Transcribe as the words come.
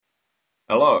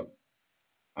Hello,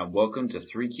 and welcome to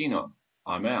 3 Kino.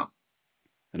 I'm out.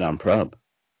 And I'm proud.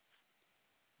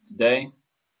 Today,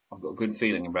 I've got a good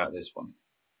feeling about this one.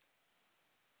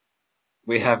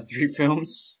 We have three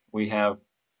films. We have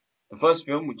the first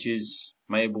film, which is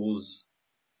Mabel's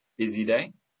Busy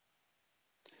Day,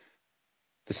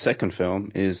 The second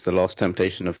film is The Last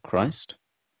Temptation of Christ.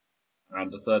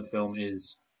 and the third film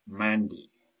is Mandy.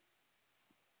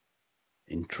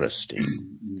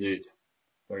 Interesting. Indeed,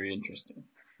 very interesting.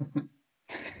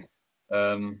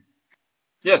 Um,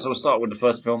 so we'll start with the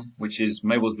first film, which is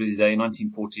Mabel's Busy Day,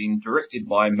 1914, directed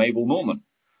by Mabel Normand,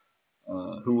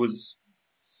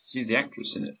 she's the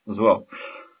actress in it as well.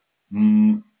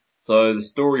 So the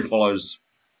story follows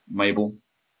Mabel,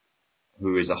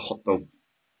 who is a hot dog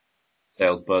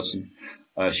salesperson.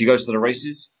 She goes to the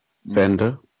races.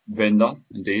 Vendor. Vendor,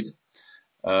 indeed.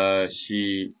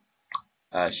 She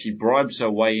bribes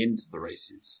her way into the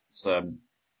races. So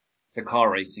it's a car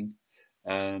racing,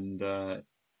 and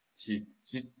she's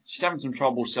having some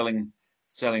trouble selling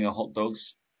her hot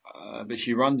dogs. But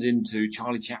she runs into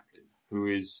Charlie Chaplin, who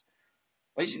is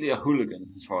basically a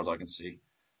hooligan, as far as I can see.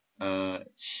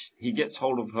 He gets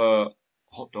hold of her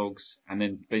hot dogs and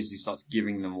then basically starts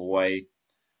giving them away.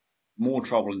 More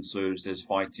trouble ensues. There's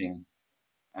fighting,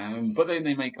 but then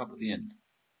they make up at the end.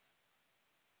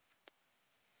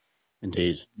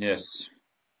 Indeed. Yes,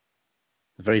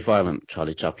 A very violent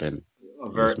Charlie Chaplin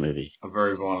in this movie. a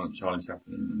very violent Charlie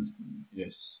Chaplin.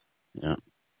 Yes. Yeah.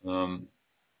 Um.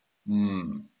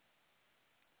 Hmm.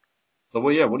 So,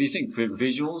 well, yeah. What do you think for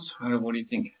visuals? What do you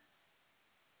think?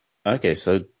 Okay,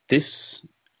 so this,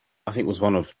 I think, was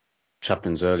one of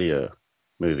Chaplin's earlier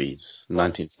movies,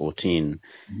 1914.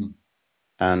 Mm-hmm.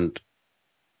 And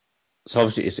so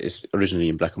obviously it's originally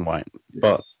in black and white,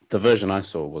 but the version I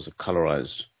saw was a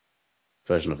colorized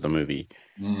version of the movie.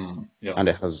 Yeah. And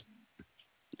it has,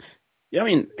 I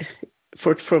mean,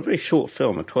 for a very short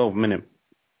film,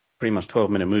 pretty much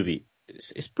 12-minute movie,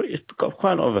 it's got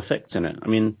quite a lot of effects in it. I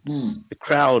mean, the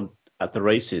crowd at the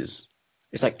races,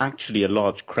 it's like actually a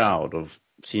large crowd of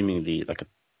seemingly like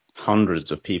hundreds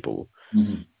of people.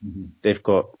 Mm-hmm. Mm-hmm. They've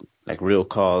got like real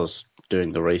cars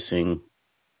doing the racing.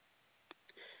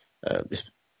 It's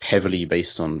heavily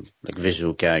based on like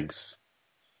visual gags,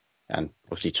 and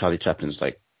obviously Charlie Chaplin's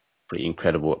like pretty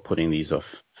incredible at putting these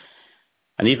off.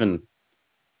 And even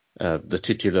the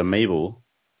titular Mabel,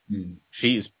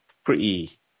 she's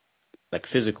pretty like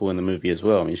physical in the movie as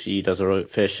well. I mean, she does her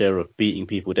fair share of beating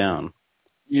people down.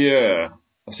 Yeah,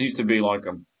 it seems to be like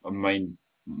a main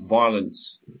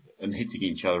violence and hitting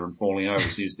each other and falling over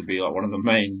seems to be like one of the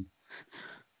main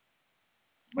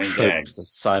Tropes of gags.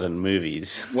 silent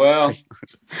movies. Well,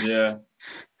 yeah,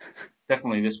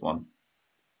 definitely this one.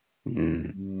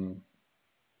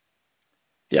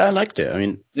 Yeah, I liked it. I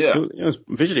mean, Yeah.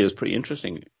 visually it was pretty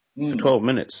interesting. For 12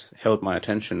 minutes, held my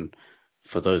attention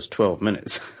for those 12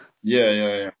 minutes.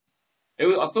 Yeah.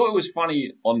 I thought it was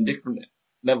funny on different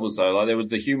levels though. Like there was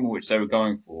the humor which they were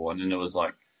going for, and then there was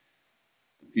like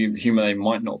humor they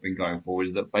might not have been going for.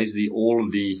 Is that basically all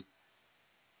of the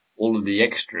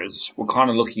extras were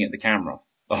kind of looking at the camera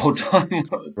the whole time.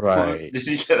 Right. Did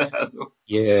you get that as well?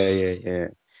 Yeah.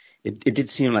 It did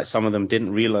seem like some of them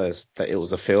didn't realize that it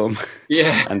was a film.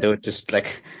 Yeah. And they were just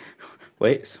like,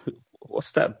 wait,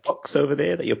 what's that box over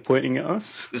there that you're pointing at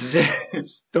us?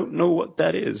 Don't know what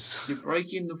that is. You're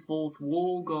breaking the fourth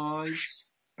wall, guys.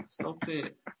 Stop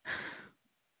it.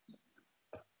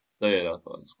 So yeah, I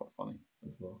thought it was quite funny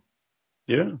as well.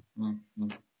 Yeah. Mm-hmm.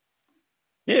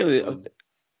 Yeah,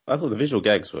 I thought the visual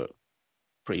gags were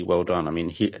pretty well done. I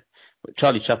mean,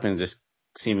 Charlie Chaplin is this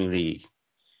seemingly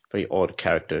very odd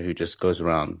character who just goes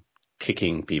around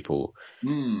kicking people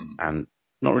and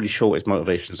not really sure what his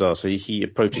motivations are. So he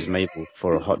approaches Mabel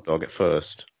for a hot dog at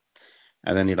first,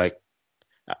 and then I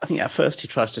think at first he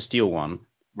tries to steal one.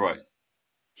 Right.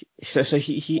 So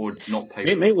he or not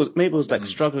pay. Mabel's like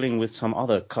struggling with some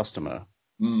other customer.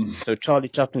 So Charlie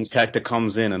Chaplin's character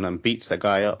comes in and then beats the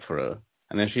guy up for her,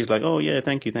 and then she's like, "Oh yeah,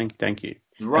 thank you." It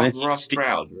was rough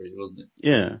crowd, really, wasn't it?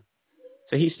 Yeah.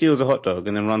 So he steals a hot dog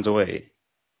and then runs away.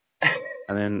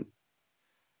 And then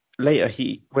later,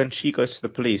 when she goes to the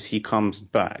police, he comes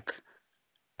back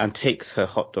and takes her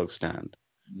hot dog stand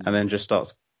and then just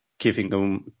starts giving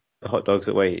them the hot dogs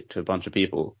away to a bunch of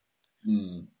people.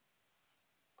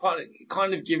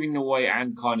 Kind of giving away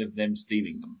and kind of them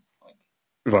stealing them.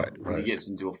 Right. He gets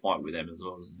into a fight with them as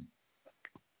well, doesn't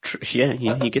he? Yeah,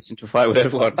 he gets into a fight with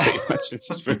everyone pretty much in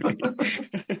this movie.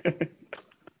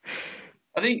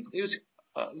 I think it was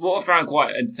what I found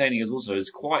quite entertaining is also is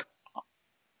quite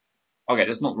okay.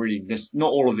 That's not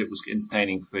all of it was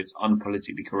entertaining for its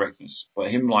unpolitically correctness,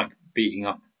 but him like beating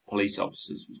up police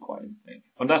officers was quite interesting.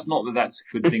 And that's not that that's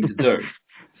a good thing to do,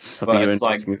 Something but you're it's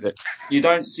like endorsing, is it? you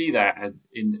don't see that as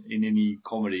in any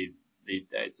comedy these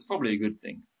days. It's probably a good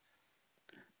thing,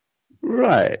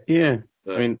 Right. Yeah. I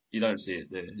but mean, you don't see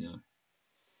it there. You know.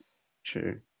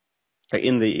 true. Like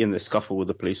in the scuffle with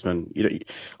the policeman,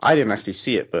 I didn't actually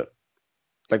see it, but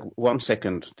like 1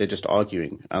 second they're just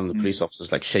arguing and the police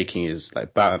officer's like shaking his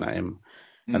like baton at him,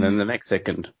 and then the next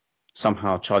second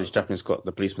somehow Charlie Chaplin's got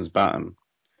the policeman's baton,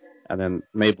 and then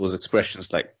Mabel's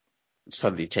expressions like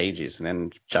suddenly changes, and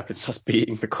then Chaplin starts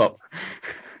beating the cop.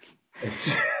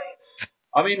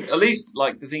 I mean, at least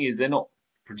like the thing is, they're not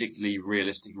particularly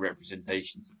realistic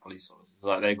representations of police officers.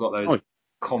 Like they've got those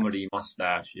comedy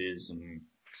mustaches, and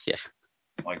Yeah.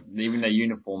 like even their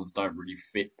uniforms don't really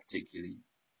fit particularly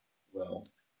well.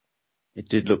 It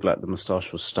did look like the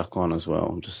moustache was stuck on as well.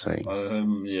 I'm just saying.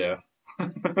 Yeah. I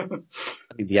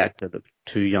think the actor looked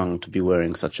too young to be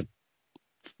wearing such a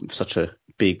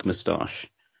big moustache.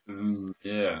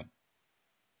 Yeah.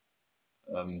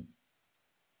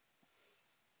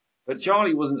 But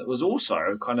Charlie was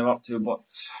also kind of up to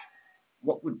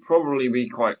what would probably be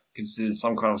quite considered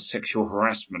some kind of sexual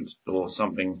harassment or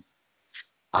something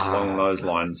along those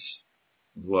lines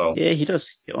as well. Yeah, he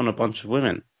does hit on a bunch of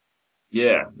women.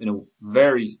 Yeah, in a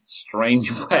very strange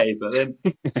way, but then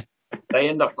they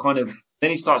end up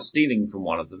then he starts stealing from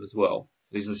one of them as well.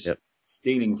 He's just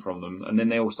stealing from them, and then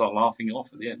they all start laughing it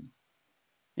off at the end.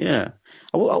 Yeah.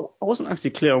 I wasn't actually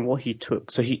clear on what he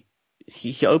took. So he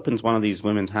opens one of these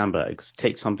women's handbags,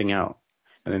 takes something out,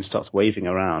 and then starts waving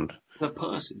around. A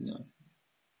purse, isn't it? Is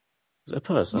it a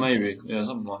purse? Maybe, yeah,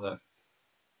 something like that.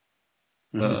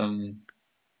 Mm-hmm.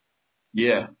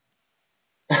 Yeah.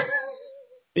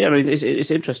 Yeah, I mean,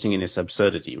 it's interesting in its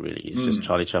absurdity, really. It's just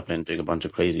Charlie Chaplin doing a bunch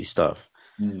of crazy stuff,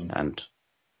 and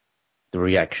the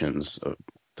reactions,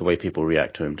 the way people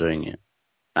react to him doing it,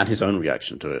 and his own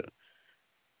reaction to it.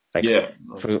 Like,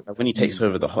 when he takes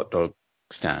over the hot dog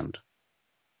stand,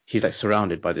 he's like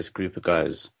surrounded by this group of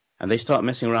guys, and they start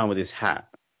messing around with his hat.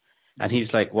 And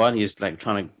he's like, while he's like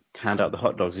trying to hand out the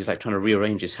hot dogs, he's like trying to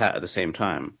rearrange his hat at the same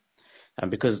time. And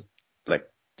because like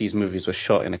these movies were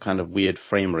shot in a kind of weird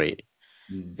frame rate,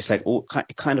 it's like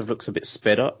it kind of looks a bit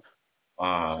sped up.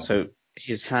 So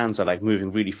his hands are like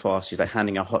moving really fast. He's like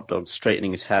handing out hot dogs,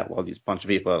 straightening his hat while these bunch of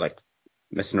people are like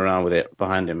messing around with it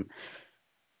behind him.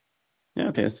 Yeah,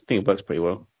 I think it works pretty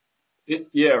well.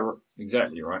 Yeah,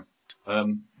 exactly right.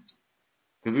 Because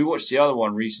we watched the other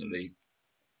one recently,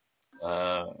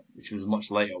 which was a much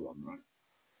later one, right?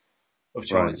 Of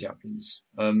Charlie Chaplin's.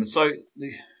 So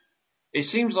it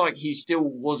seems like he still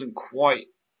wasn't quite.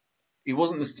 He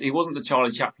wasn't the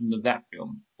Charlie Chaplin of that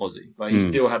film, was he? But he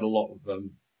still had a lot of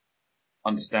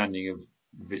understanding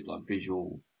of like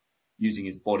visual, using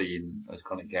his body in those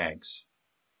kind of gags.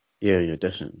 Yeah,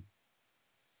 definitely.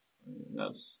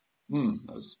 That's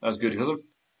good because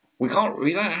we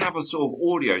don't have a sort of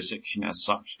audio section as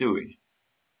such, do we?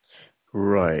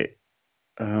 Right.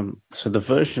 So the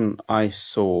version I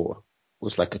saw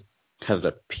was had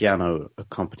a piano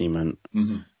accompaniment.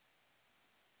 Mm-hmm.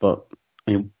 But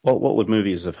I mean, what would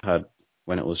movies have had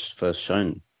when it was first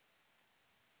shown?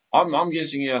 I'm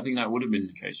guessing, I think that would have been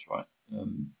the case, right?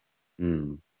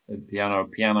 A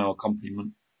piano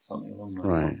accompaniment, something along those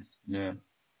lines. Yeah.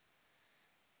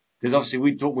 Because obviously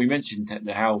we mentioned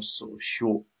how sort of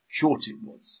short it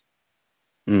was.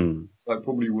 So it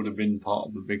probably would have been part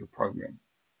of the bigger program.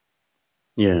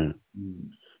 Yeah. I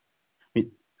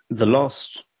mean, the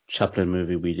last Chaplin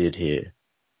movie we did here,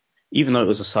 even though it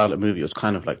was a silent movie, it was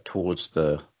kind of like towards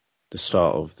the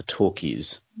start of the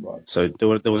talkies. Right. So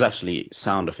there was actually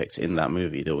sound effects in that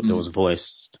movie. There was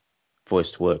voiced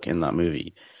work in that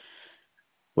movie.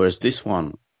 Whereas this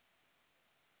one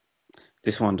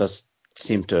does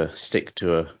seem to stick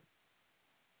to a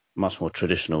much more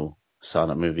traditional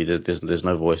silent movie. There's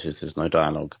no voices, there's no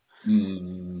dialogue.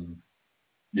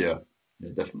 Yeah,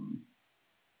 definitely.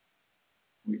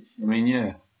 I mean,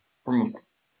 yeah, from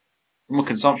a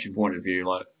consumption point of view,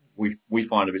 like we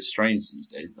find a bit strange these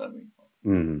days, don't we?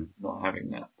 Not having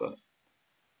that, but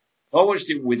I watched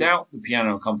it without the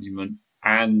piano accompaniment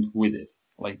and with it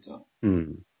later,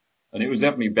 and it was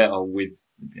definitely better with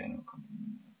the piano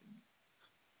accompaniment.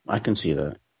 I can see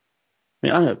that. I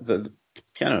mean, I know the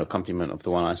piano accompaniment of the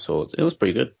one I saw, it was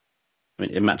pretty good. I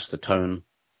mean, it matched the tone.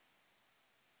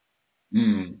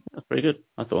 That's pretty good,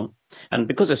 I thought. And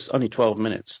because it's only 12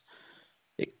 minutes,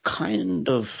 it kind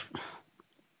of,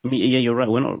 I mean, yeah, you're right.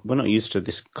 We're not used to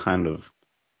this kind of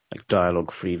like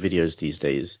dialogue-free videos these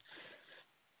days.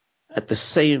 At the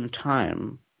same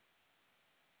time,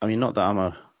 I mean, not that I'm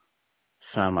a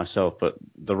fan myself, but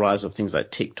the rise of things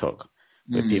like TikTok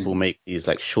where people make these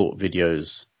like short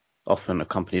videos, often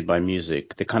accompanied by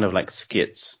music. They're kind of like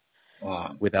skits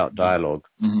without dialogue.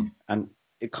 Mm-hmm. And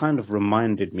it kind of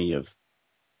reminded me of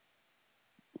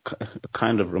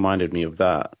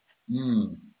that.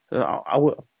 Mm. I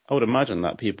would imagine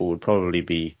that people would probably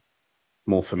be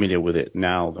more familiar with it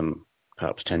now than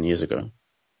perhaps 10 years ago,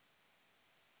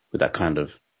 with that kind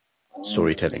of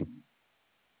storytelling.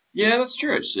 Yeah, that's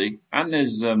true actually. And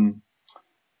there's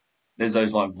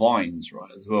those like vines,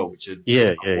 right, as well, which are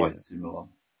quite similar.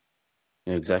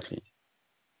 Yeah, exactly.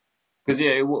 Because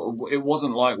it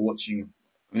wasn't like watching.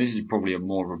 I mean, this is probably a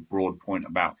more of a broad point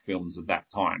about films of that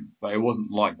time, but it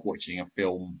wasn't like watching a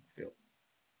film.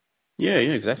 Yeah,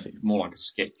 exactly. More like a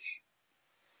sketch.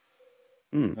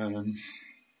 Mm.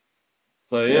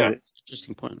 So yeah, it's an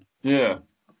interesting point. Yeah.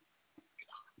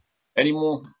 Any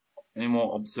more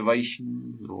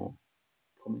observations or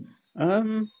comments?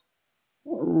 Not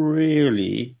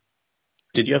really.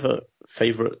 Did you have a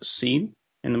favorite scene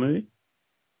in the movie?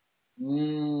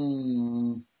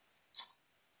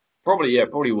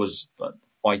 Probably was the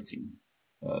fighting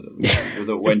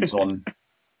that went on.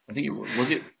 I think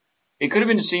it could have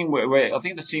been a scene where I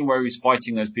think the scene where he was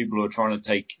fighting those people who are trying to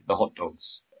take the hot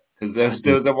dogs, because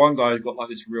there was that one guy who got like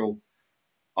this real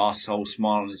arsehole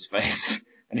smile on his face,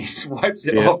 and he just wipes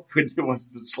it off when he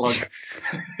wants to slug.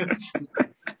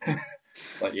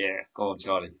 But yeah, go on,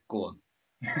 Charlie, go on.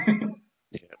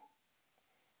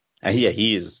 And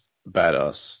he is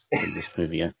badass in this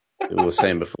movie. Yeah. We were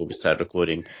saying before we started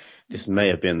recording, this may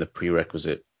have been the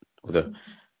prerequisite or the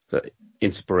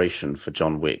inspiration for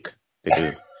John Wick,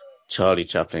 because Charlie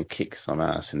Chaplin kicks some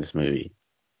ass in this movie.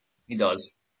 He does.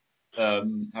 How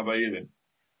about you then?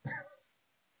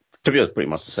 To be honest, pretty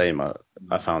much the same.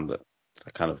 I found that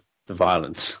kind of the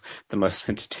violence the most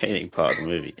entertaining part of the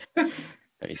movie. I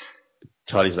mean,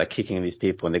 Charlie's like kicking these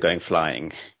people and they're going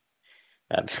flying.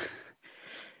 And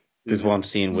there's one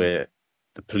scene where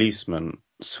the policeman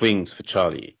swings for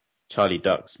Charlie. Charlie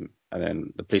ducks, and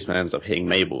then the policeman ends up hitting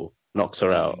Mabel, knocks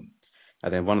her out.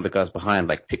 And then one of the guys behind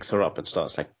like picks her up and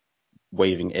starts like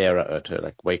waving air at her to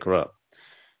like wake her up.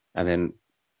 And then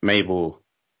Mabel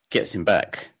gets him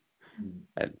back.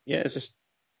 And yeah, it's just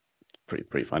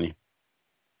pretty funny.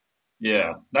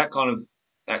 Yeah, that kind of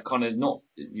is not,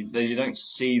 you don't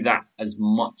see that as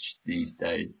much these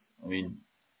days. I mean,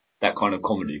 that kind of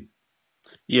comedy.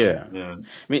 Yeah. I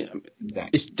mean,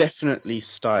 exactly. It's definitely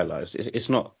stylized. It's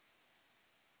not.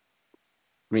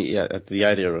 I mean, yeah, the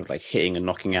idea of like hitting and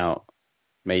knocking out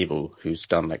Mabel, who's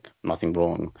done like nothing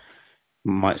wrong,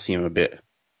 might seem a bit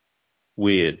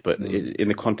weird, but in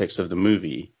the context of the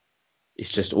movie,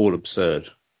 it's just all absurd.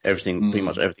 Pretty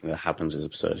much everything that happens is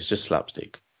absurd. It's just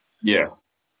slapstick. Yeah.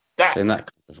 So in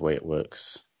that kind of way, it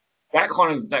works. That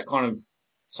kind of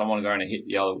someone going to hit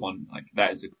the other one, like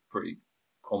that is a pretty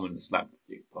common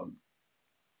slapstick pun.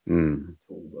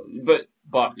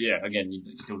 But yeah, again,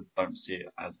 you still don't see it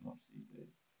as much these days.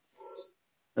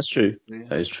 That's true. Yeah.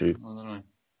 That is true. I don't know. I'm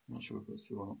not sure if that's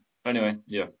true or not. Anyway,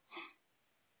 yeah.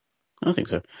 I don't think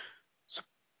so. So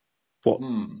what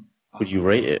would you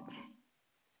rate it?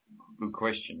 Good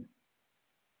question.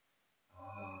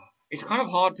 It's kind of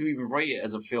hard to even rate it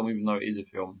as a film, even though it is a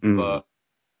film. But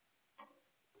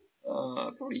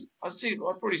I'd probably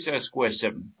say a square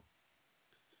 7.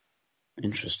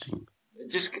 Interesting.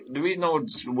 Just the reason I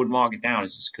would mark it down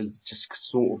is just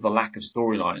sort of the lack of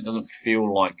storyline. It doesn't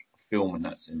feel like a film in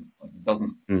that sense. Like it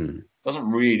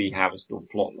doesn't really have a still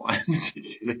plot line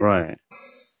particularly. Right.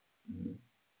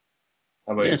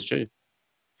 How about you? That's true.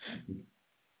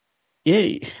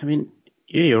 Yeah, I mean,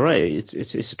 yeah, you're right. It's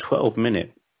a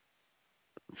 12-minute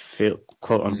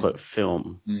quote unquote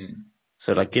film.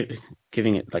 So like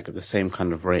giving it like the same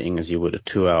kind of rating as you would a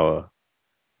 2-hour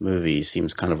movie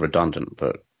seems kind of redundant,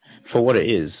 but for what it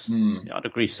is, I'd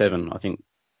agree 7. I think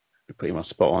you're pretty much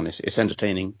spot on. It's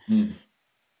entertaining.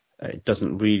 It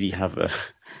doesn't really have a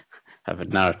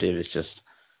narrative. It's just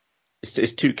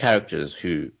it's two characters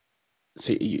who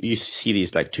you see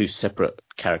these like two separate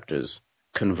characters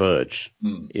converge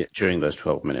during those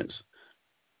 12 minutes.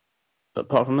 But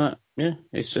apart from that, yeah,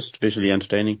 it's just visually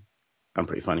entertaining and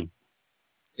pretty funny.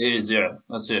 It is, yeah.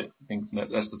 That's it. I think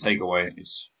that's the takeaway.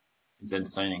 It's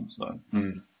entertaining. So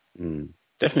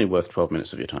definitely worth 12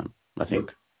 minutes of your time, I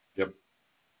think. Yep.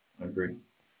 I agree.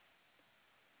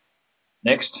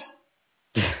 Next.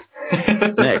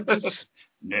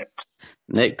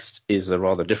 Next is a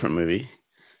rather different movie.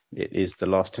 It is The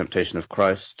Last Temptation of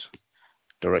Christ,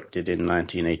 directed in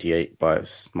 1988 by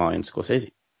Martin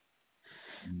Scorsese.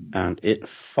 And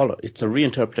it's a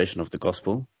reinterpretation of the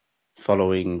gospel,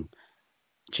 following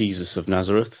Jesus of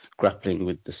Nazareth, grappling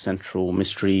with the central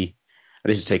mystery.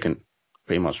 This is taken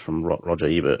pretty much from Roger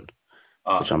Ebert,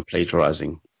 which I'm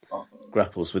plagiarizing,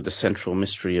 grapples with the central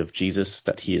mystery of Jesus,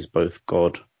 that he is both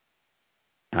God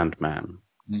and man.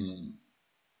 Mm.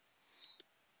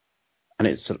 And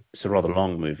it's a rather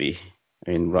long movie.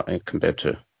 I mean, compared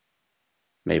to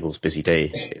Mabel's Busy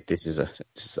Day, this is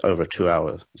over 2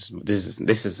 hours.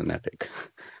 This is an epic.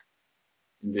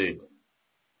 Indeed.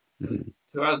 Mm.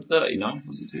 2 hours 30, no?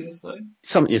 Was it 2 hours 30?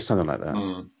 Something like that.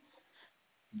 Mm.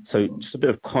 So just a bit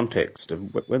of context of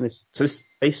when this. So this is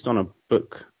based on a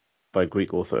book by a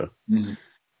Greek author,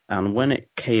 and when it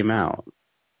came out,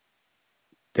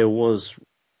 there was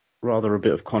rather a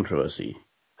bit of controversy.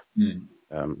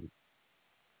 From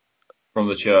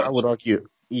the church. I would argue,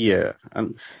 yeah,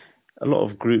 and a lot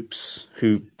of groups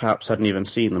who perhaps hadn't even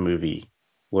seen the movie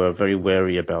were very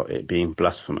wary about it being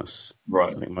blasphemous.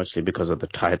 Right. I think mostly because of the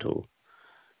title.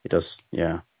 It does,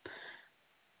 yeah.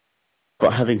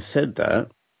 But having said that,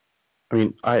 I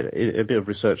mean, a bit of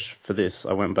research for this.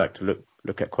 I went back to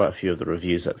look at quite a few of the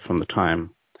reviews from the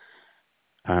time,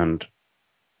 and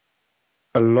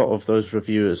a lot of those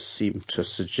reviewers seem to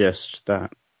suggest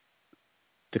that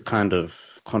the kind of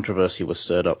controversy was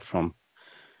stirred up from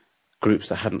groups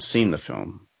that hadn't seen the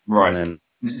film. Right. And then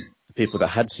the people that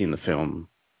had seen the film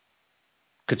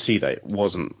could see that it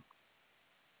wasn't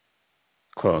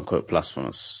quote unquote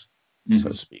blasphemous, so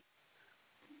to speak.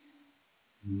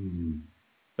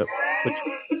 But what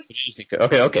did you think?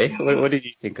 Okay. What did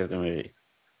you think of the movie?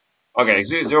 Okay,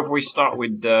 so if we start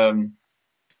with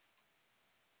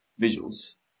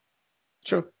visuals.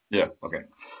 Sure. Yeah. Okay.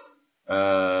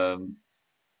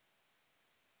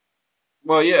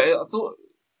 Well, yeah, I thought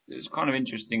it was kind of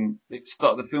interesting.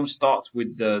 The film starts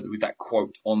with that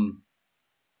quote on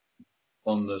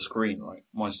the screen, right?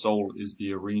 My soul is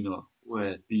the arena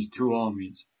where these two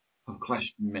armies have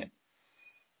clashed and met.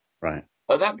 Right.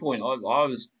 At that point, I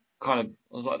was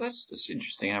like, that's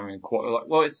interesting having a quote. Like,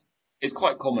 well, it's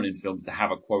quite common in films to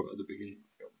have a quote at the beginning of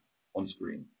the film on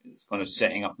screen. It's kind of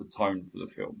setting up the tone for the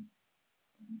film.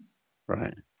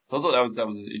 Right. So I thought that was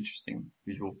an interesting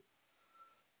visual.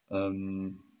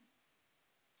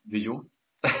 Visual.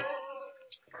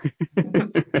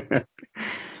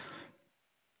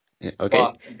 Yeah,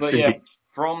 okay. But yeah,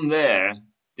 from there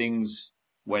things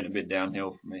went a bit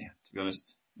downhill for me, to be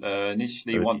honest.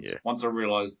 Initially, once I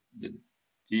realised that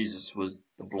Jesus was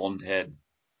the blonde-haired,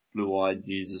 blue-eyed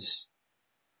Jesus,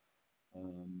 I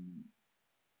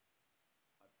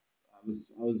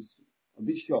was a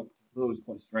bit shocked. I thought it was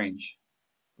quite strange.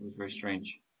 It was very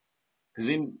strange. Because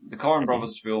in the Coen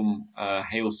Brothers film,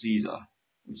 Hail Caesar,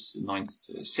 which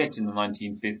is set in the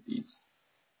 1950s,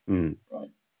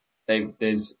 right?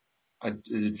 There's a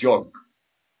joke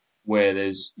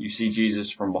where you see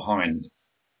Jesus from behind.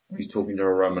 He's talking to a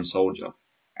Roman soldier,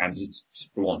 and he's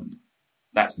just blonde.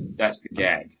 That's the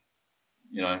gag,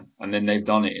 you know. And then they've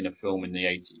done it in a film in the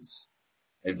 80s.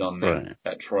 They've done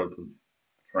that trope of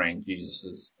portraying Jesus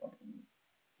as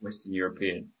Western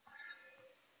European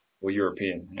or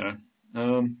European, you know.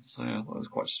 So yeah, that was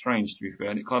quite strange, to be fair,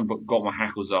 and it kind of got my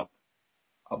hackles up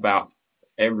about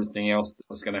everything else that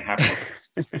was going to happen.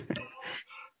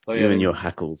 So yeah, you and your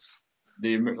hackles.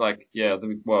 The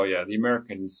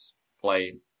Americans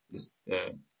play this,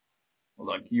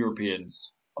 like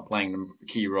Europeans are playing the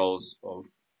key roles of,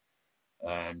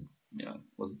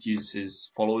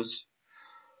 Jesus' followers,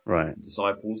 right,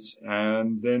 disciples,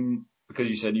 and then because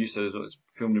you said it's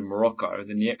filmed in Morocco,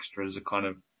 then the extras are kind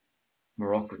of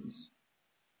Moroccans.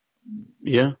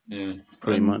 Yeah,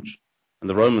 pretty much. And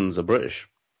the Romans are British.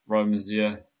 Romans,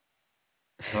 yeah.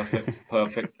 Perfect.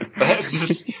 That's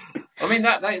just, I mean,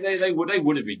 that they would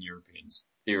have been Europeans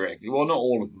theoretically. Well, not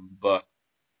all of them, but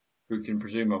we can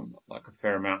presume like a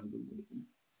fair amount of them would have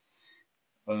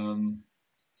been.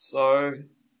 So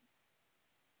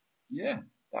yeah,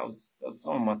 that was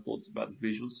some of my thoughts about the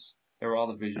visuals. There are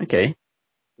other visuals. Okay.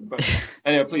 But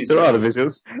anyway, please. There are other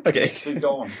visuals. Okay. Please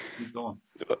go on.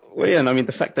 Well, yeah, and I mean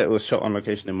the fact that it was shot on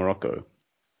location in Morocco.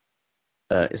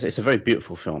 It's a very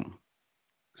beautiful film.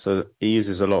 So it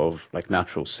uses a lot of like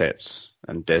natural sets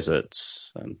and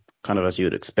deserts and kind of as you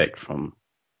would expect from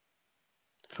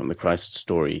the Christ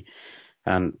story.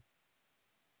 And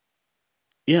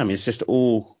yeah, I mean, it's just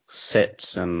all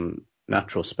sets and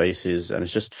natural spaces, and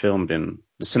it's just filmed the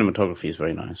cinematography is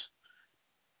very nice.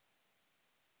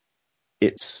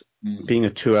 It's being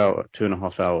a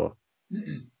 2.5 hour,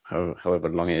 however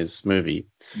long it is, movie.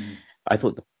 I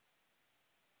thought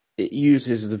it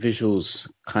uses the visuals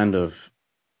kind of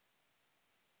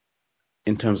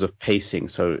in terms of pacing,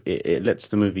 so it lets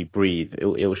the movie breathe. It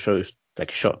will show like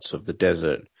shots of the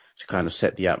desert to kind of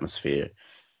set the atmosphere.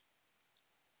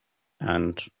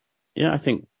 And yeah, I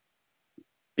think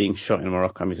being shot in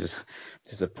Morocco, I mean,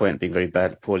 there's a point being very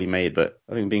poorly made, but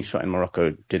I think being shot in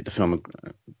Morocco did the film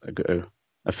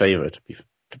a favor, to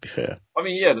be fair. I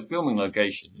mean, yeah, the filming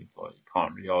location, you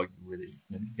can't really argue with it.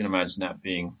 You can imagine that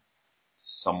being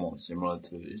somewhat similar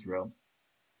to Israel.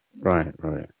 Right.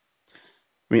 I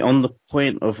mean, on the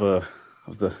point of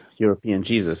the European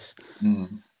Jesus, I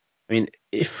mean,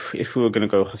 if we were going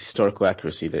to go historical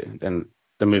accuracy, then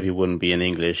the movie wouldn't be in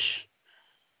English.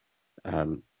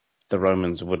 The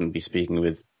Romans wouldn't be speaking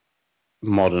with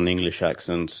modern English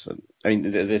accents. I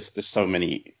mean, there's so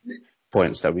many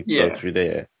points that we can go through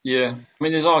there. Yeah. I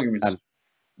mean, there's arguments.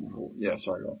 Yeah,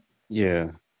 sorry, go on.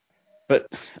 Yeah.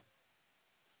 But,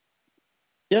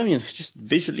 yeah, I mean, just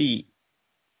visually.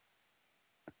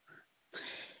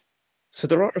 So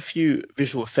there are a few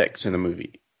visual effects in the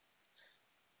movie.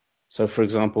 So, for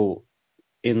example,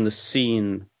 in the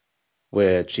scene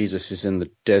where Jesus is in the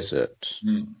desert,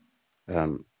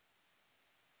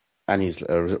 and he's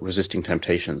resisting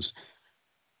temptations,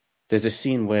 there's a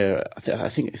scene where I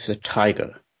think it's a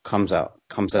tiger comes out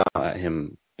at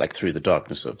him like through the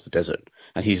darkness of the desert,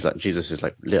 and Jesus is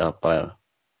like lit up by a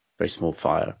very small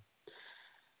fire.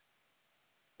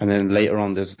 And then later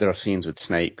on, there are scenes with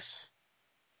snakes,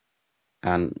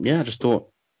 and yeah, I just thought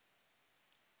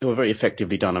they were very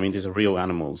effectively done. I mean, these are real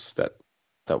animals that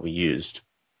we used.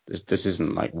 This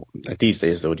isn't like these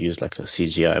days they would use like a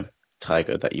CGI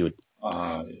tiger that you would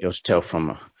tell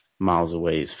from miles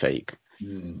away is fake.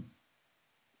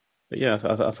 But yeah,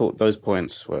 I thought those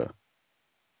points were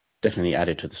definitely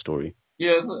added to the story.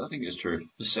 Yeah, I think it's true.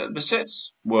 The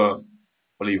sets were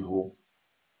believable.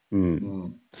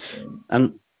 And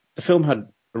the film had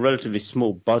a relatively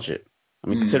small budget. I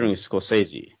mean, considering it's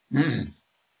Scorsese,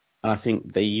 I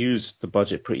think they used the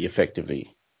budget pretty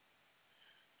effectively.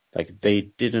 Like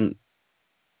it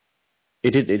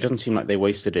doesn't seem like they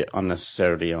wasted it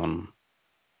unnecessarily on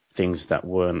things that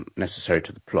weren't necessary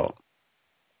to the plot.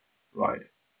 Right.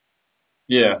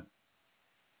 Yeah.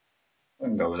 I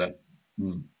can go with that. I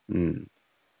mean,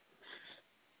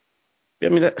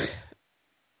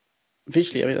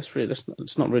 visually, I mean,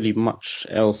 that's not really much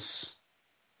else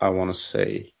I want to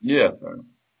say. Yeah, fair enough.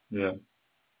 Yeah.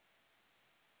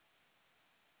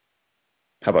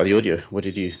 How about the audio? What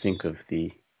did you think of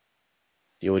the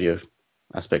audio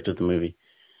aspect of the movie?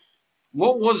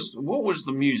 What was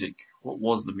the music? What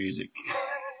was the music?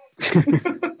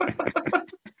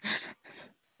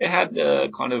 It had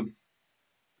kind of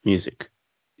music.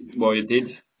 Well, it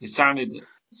did. It sounded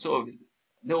sort of a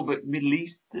little bit Middle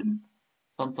Eastern,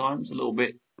 sometimes a little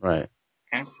bit right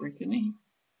African-y,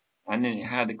 and then it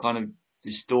had a kind of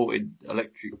distorted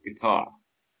electric guitar.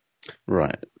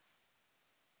 Right.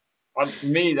 For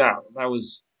me, that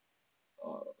was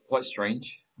quite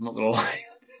strange. I'm not gonna lie.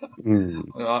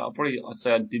 I'd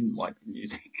say I didn't like the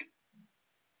music.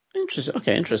 Interesting.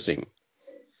 Okay, interesting.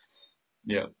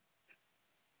 Yeah.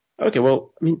 Okay,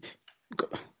 well, I mean,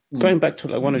 going back to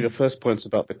like one of your first points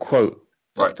about the quote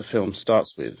that the film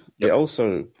starts with, it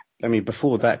also, I mean,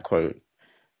 before that quote,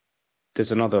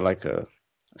 there's another like a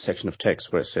section of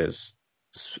text where it says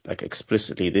like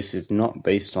explicitly, this is not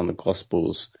based on the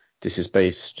Gospels. This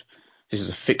is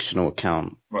a fictional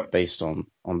account based on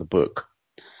the book.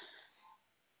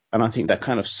 And I think that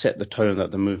kind of set the tone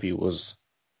that the movie was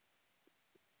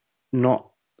not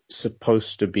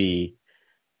supposed to be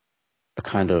a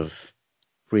kind of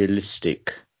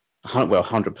realistic,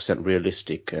 100%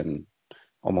 realistic and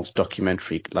almost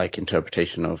documentary-like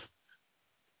interpretation of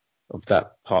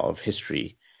that part of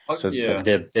history.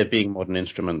 There being modern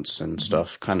instruments and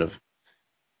stuff kind of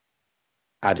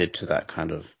added to that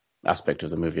kind of aspect of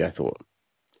the movie, I thought.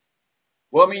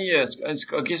 Well, I mean, yes,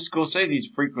 I guess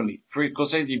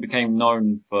Scorsese became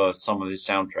known for some of his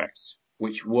soundtracks,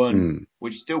 which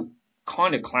still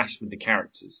kind of clashed with the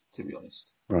characters, to be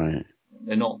honest. Right.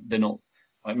 They're not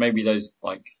like maybe those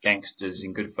like gangsters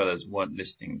in Goodfellas weren't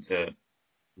listening to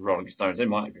Rolling Stones. They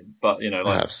might have been, but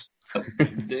like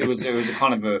it was a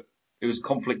kind of it was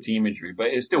conflicting imagery, but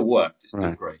it still worked. It's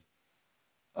still great.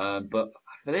 But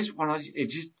for this one, I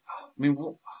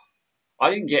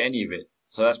didn't get any of it.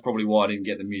 So that's probably why I didn't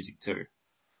get the music too.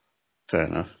 Fair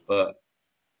enough. But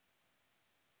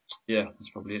yeah, that's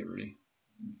probably it really.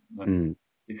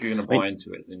 If you're going to buy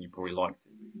into it, then you probably liked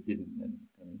it. If you didn't,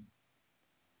 then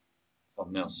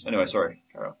something else. Anyway, sorry,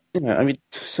 carry on. Yeah,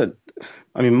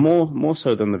 more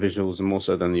so than the visuals and more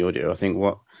so than the audio, I think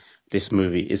what this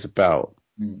movie is about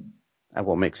and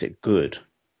what makes it good,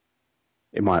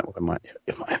 in my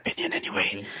opinion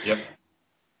anyway,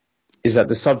 is that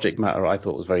the subject matter I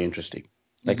thought was very interesting.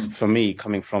 Like for me,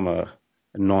 coming from a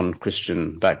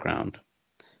non-Christian background,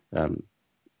 I'm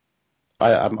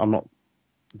not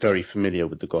very familiar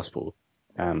with the gospel,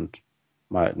 and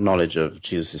my knowledge of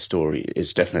Jesus' story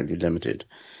is definitely limited.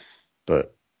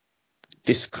 But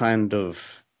this kind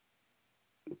of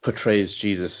portrays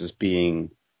Jesus as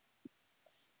being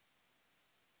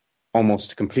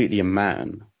almost completely a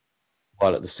man,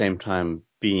 while at the same time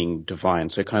being divine.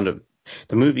 So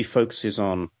the movie focuses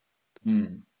on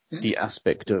the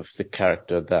aspect of the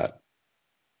character that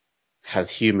has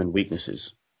human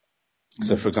weaknesses.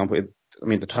 So, for example,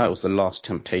 the title's The Last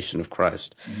Temptation of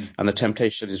Christ, and the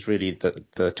temptation is really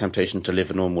the temptation to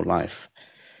live a normal life.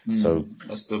 So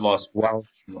that's the last.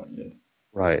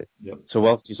 Right. Yep. So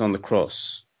whilst he's on the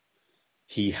cross,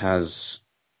 he has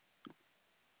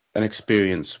an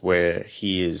experience where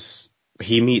he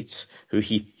meets who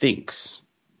he thinks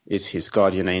is his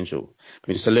guardian angel.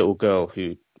 It's a little girl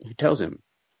who tells him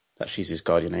that she's his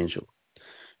guardian angel.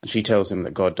 And she tells him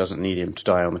that God doesn't need him to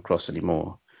die on the cross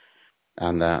anymore,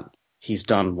 and that he's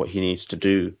done what he needs to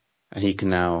do, and he can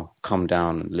now come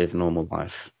down and live normal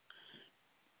life.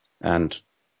 And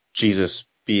Jesus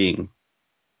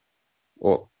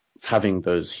having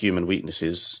those human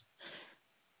weaknesses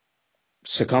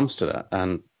succumbs to that,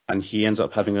 and he ends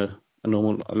up having a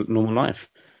normal life.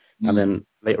 And then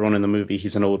later on in the movie,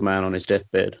 he's an old man on his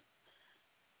deathbed,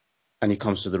 and he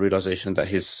comes to the realization that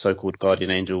his so-called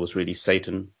guardian angel was really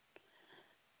Satan.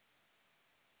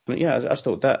 But yeah, I just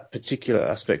thought that particular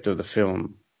aspect of the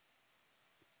film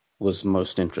was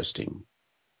most interesting.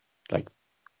 Like,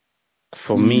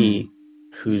 for me,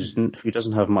 who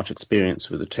doesn't have much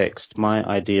experience with the text, my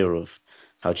idea of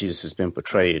how Jesus has been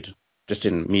portrayed just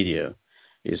in media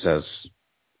is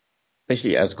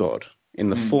basically as God in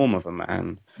the form of a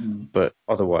man, but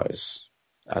otherwise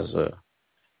as a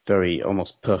very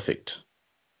almost perfect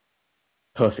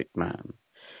man.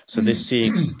 So this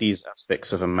seeing these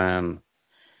aspects of a man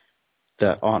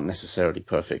that aren't necessarily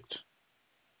perfect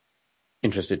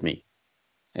interested me.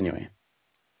 Anyway.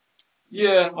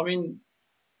 Yeah,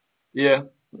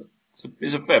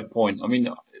 it's a fair point.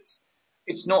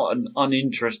 It's not an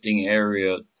uninteresting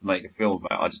area to make a film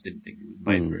about. I just didn't think it was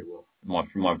made very well,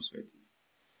 from my perspective.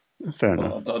 Fair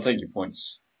enough. I'll take your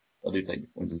points. I do take your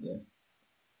points there.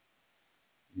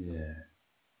 Yeah.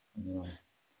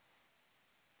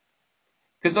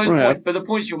 Because but the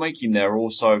points you're making there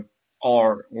also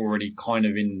are already kind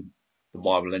of in the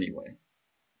Bible anyway.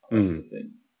 That's the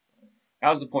thing. That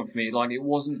was the point for me. Like, it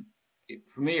wasn't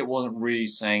really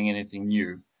saying anything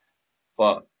new,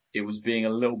 but it was being a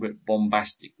little bit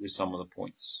bombastic with some of the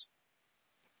points.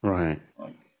 Right.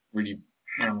 Like, really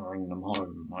hammering them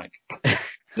home. Like,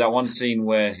 that one scene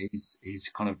where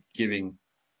he's kind of giving,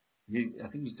 I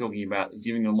think he's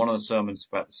giving them one of the sermons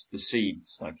about the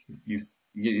seeds. Like,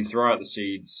 you throw out the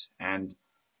seeds, and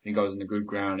it goes in the good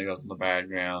ground, it goes in the bad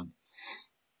ground,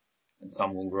 and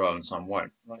some will grow and some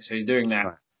won't. Right? So he's doing that,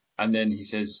 right. And then he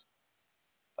says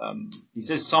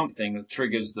something that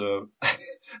triggers the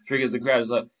crowd. It's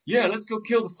like, yeah, let's go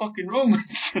kill the fucking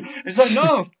Romans. It's like,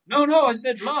 no, I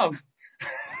said love.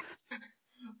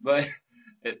 But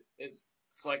it's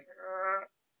like,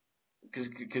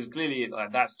 because clearly,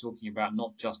 like, that's talking about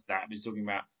not just that, but it's talking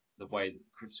about the way that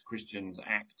Christians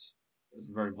act as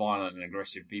very violent and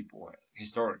aggressive people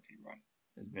historically, right?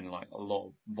 There's been like a lot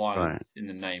of violence in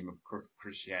the name of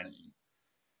Christianity,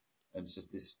 and it's just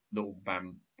this little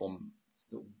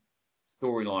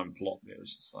storyline plot that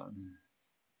was just like,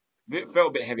 it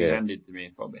felt a bit heavy-handed to me.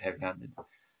 It felt a bit heavy-handed.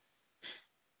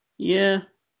 Yeah,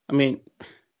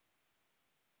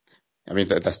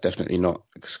 that's definitely not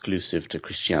exclusive to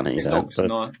Christianity. It's not.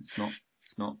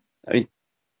 It's not. Okay,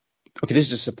 this is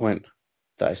just a point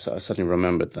that I suddenly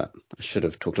remembered that I should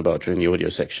have talked about during the audio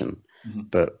section. Mm-hmm.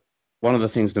 But one of the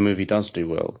things the movie does do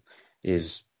well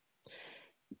is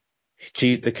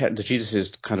the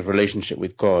Jesus' kind of relationship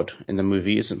with God in the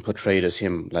movie isn't portrayed as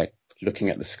him like looking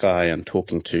at the sky and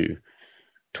talking to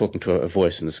a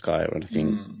voice in the sky or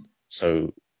anything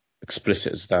so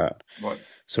explicit as that. Right.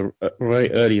 So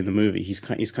very early in the movie, he's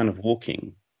kind of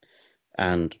walking,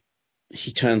 and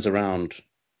he turns around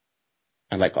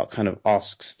and like kind of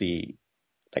asks the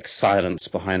like silence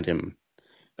behind him,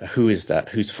 who is that?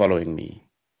 Who's following me?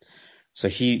 So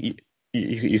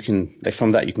you can, like,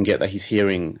 from that you can get that he's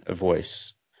hearing a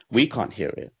voice. We can't hear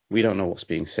it. We don't know what's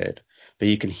being said, but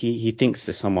he thinks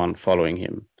there's someone following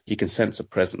him. He can sense a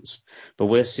presence, but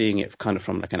we're seeing it kind of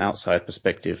from like an outside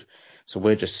perspective. So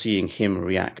we're just seeing him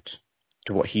react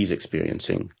to what he's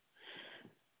experiencing.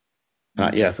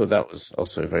 I thought that was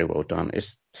also very well done.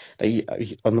 It's like,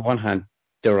 on the one hand,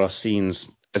 there are scenes,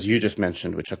 as you just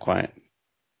mentioned, which are quite,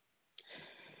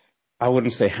 I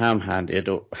wouldn't say ham-handed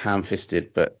or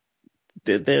ham-fisted, but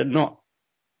they're not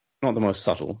the most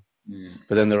subtle.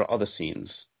 But then there are other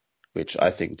scenes which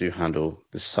I think do handle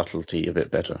the subtlety a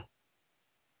bit better.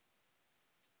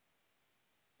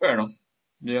 Fair enough.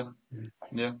 Yeah.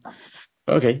 Yeah.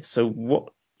 Okay, so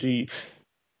what do you...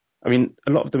 I mean,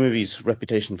 a lot of the movie's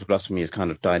reputation for blasphemy has kind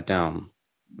of died down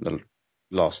the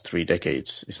last 3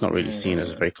 decades. It's not really seen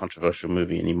as a very controversial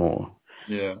movie anymore.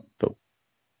 Yeah. But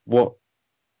what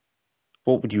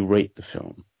would you rate the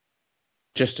film?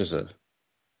 Just as a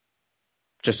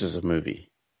movie.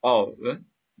 Oh,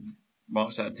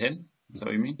 marks out of 10? Is that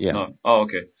what you mean? Yeah. No. Oh,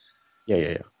 okay.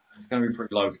 Yeah. It's going to be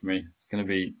pretty low for me. It's going to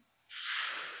be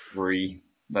 3.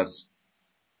 That's,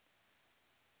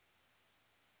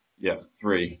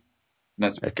 3.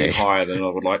 That's a bit higher than I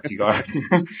would like to go.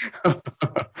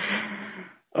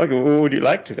 Okay, well, what would you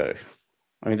like to go?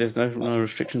 I mean, there's no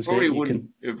restrictions here.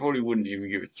 It probably wouldn't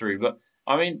even give it 3, but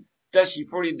I mean, does she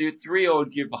probably do 3? I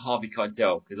would give Harvey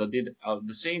Keitel, because I did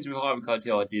the scenes with Harvey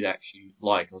Keitel I did actually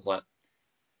like. I was like,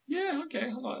 yeah, okay,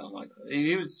 I like.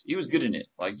 He was good in it.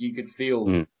 Like you could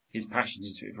feel his passion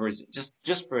for his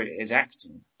just for his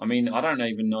acting. I mean, I don't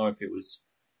even know if he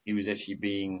was actually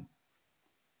being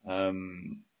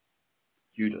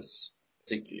Judas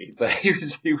particularly, but he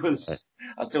was.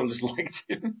 I still just liked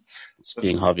him. It's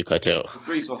being Harvey Keitel.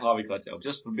 3 for Harvey Keitel,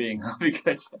 just for being Harvey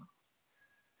Keitel.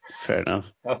 Fair enough.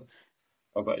 How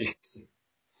about you?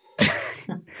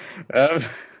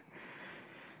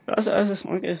 That's,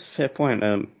 I guess, a fair point.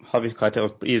 Harvey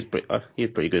Keitel he's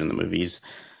pretty good in the movies.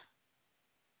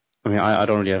 I mean, I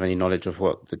don't really have any knowledge of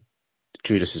what the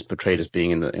Judas is portrayed as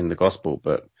being in the gospel,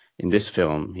 but in this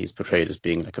film, he's portrayed as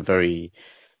being like a very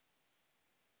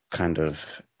kind of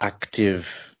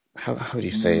active. How do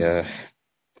you say?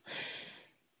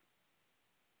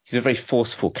 He's a very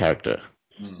forceful character.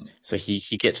 So he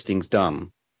gets things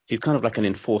done. He's kind of like an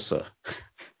enforcer.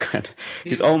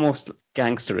 He's almost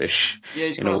gangsterish. Yeah,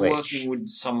 he's kind of working with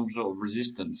some sort of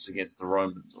resistance against the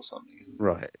Romans or something. Isn't he?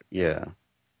 Right, yeah.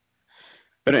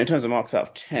 But in terms of marks out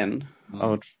of 10, I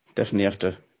would definitely have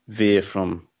to veer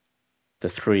from the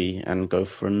 3 and go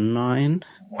for a 9.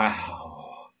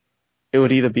 Wow. It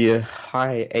would either be a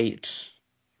high 8.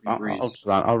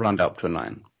 I'll round up to a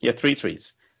 9. Yeah, 3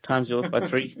 3s. Times yours by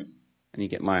 3, and you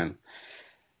get mine.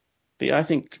 But yeah, I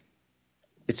think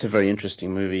it's a very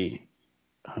interesting movie.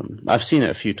 I've seen it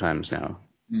a few times now,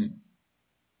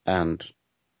 and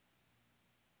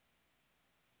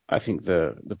I think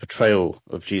the portrayal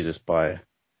of Jesus by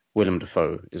Willem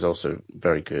Dafoe is also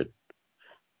very good.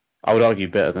 I would argue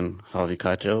better than Harvey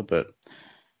Keitel, but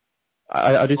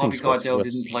I do think Harvey Keitel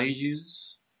didn't play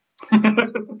Jesus.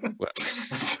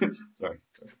 Sorry.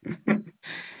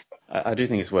 I do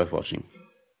think it's worth watching.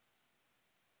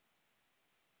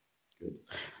 Good.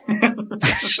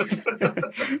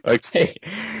 Okay.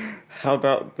 How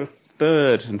about the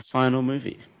third and final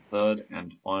movie? Third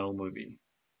and final movie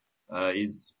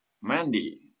is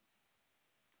Mandy.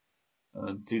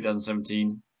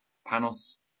 2017,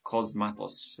 Panos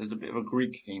Cosmatos. There's a bit of a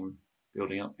Greek theme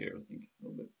building up here, I think, a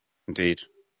little bit. Indeed.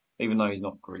 Even though he's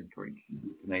not Greek, he's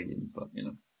Canadian, but you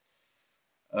know.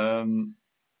 I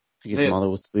think his mother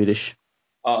was Swedish.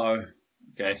 Uh-oh.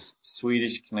 Okay,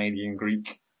 Swedish, Canadian,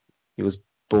 Greek. He was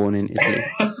born in Italy.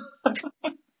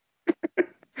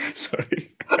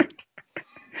 Sorry.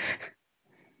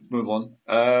 Let's move on.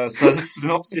 So the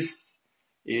synopsis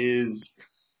is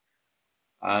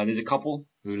there's a couple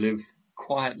who live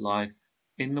quiet life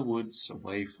in the woods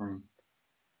away from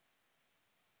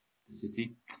the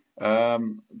city.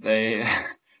 They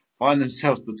find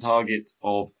themselves the target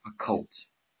of a cult,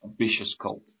 a vicious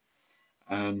cult.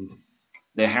 And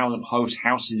their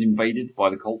house is invaded by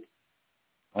the cult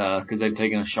because they've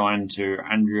taken a shine to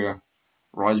Andrea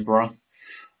Riseborough.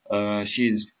 She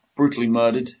is brutally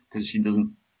murdered because she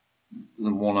doesn't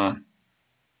want to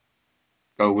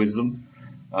go with them.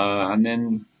 And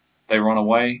then they run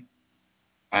away,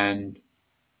 and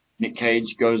Nick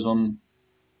Cage goes on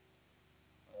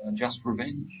just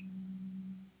revenge.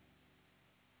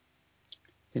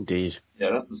 Indeed.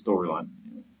 Yeah, that's the storyline.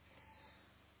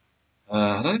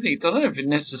 I don't know if it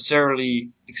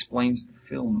necessarily explains the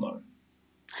film though.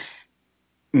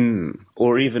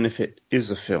 Or even if it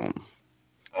is a film.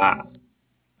 There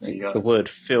you go. The word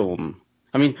film.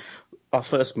 I mean, our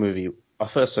first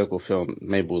local film,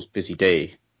 Mabel's Busy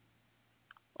Day.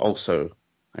 Also,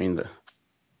 I mean,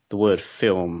 the word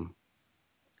film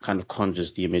kind of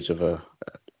conjures the image of an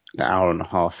hour and a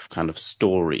half kind of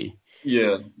story.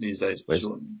 Yeah, these days for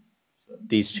sure.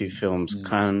 These two films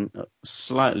can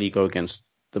slightly go against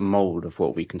the mold of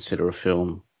what we consider a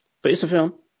film. But it's a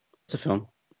film. It's a film.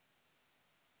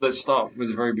 Let's start with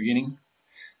the very beginning,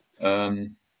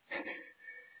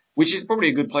 which is probably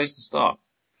a good place to start.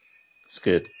 It's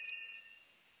good.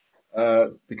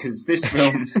 Because this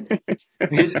film,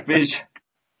 vis-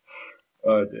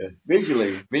 oh dear.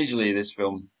 Visually, this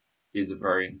film is a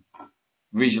very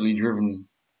visuals driven,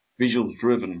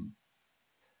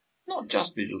 not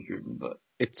just visuals driven, but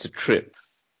It's a trip.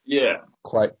 yeah.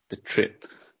 Quite the trip.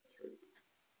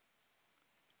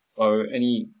 So,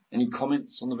 any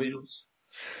comments on the visuals?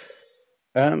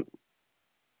 Um,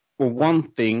 well, one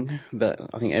thing that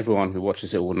I think everyone who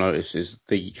watches it will notice is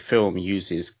the film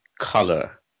uses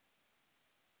color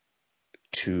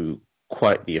to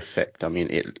quite the effect. I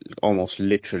mean, it almost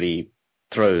literally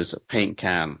throws a paint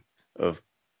can of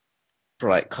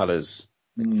bright colors,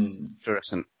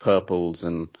 fluorescent purples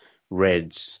and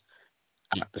reds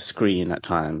at the screen at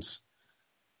times.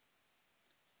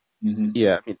 Mm-hmm.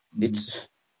 Yeah, I mean,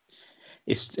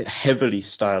 it's a heavily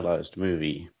stylized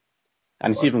movie,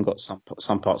 and it's even got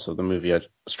some parts of the movie are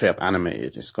straight up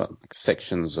animated. It's got like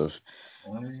sections of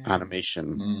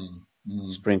animation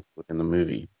sprinkled in the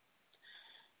movie.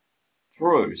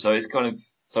 True. So it's kind of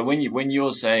when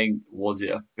you're saying was it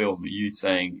a film, are you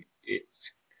saying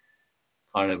it's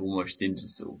kind of almost into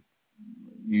sort of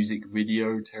music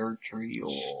video territory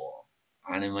or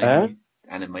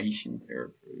animation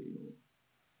territory?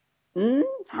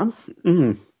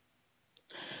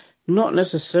 Not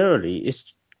necessarily.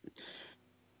 It's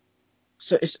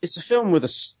a film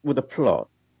with a plot,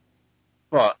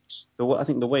 but I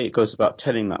think the way it goes about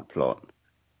telling that plot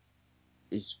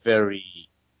is very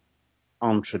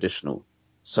untraditional.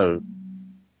 So,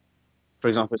 for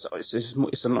example, it's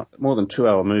a more than 2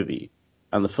 hour movie,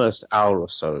 and the first hour or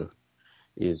so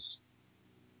is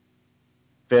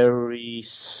very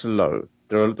slow.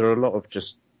 There are a lot of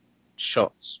just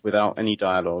shots without any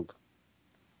dialogue,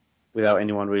 without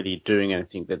anyone really doing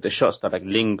anything. The shots that like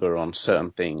linger on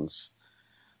certain things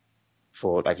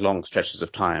for like long stretches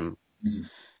of time,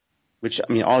 which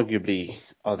I mean, arguably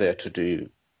are there to do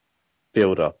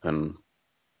build up and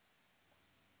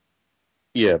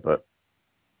yeah, but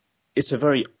it's a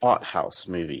very art house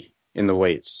movie in the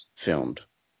way it's filmed.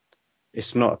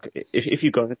 It's not if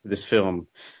you go into this film,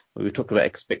 we talked about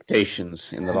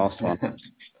expectations in the last one.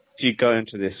 If you go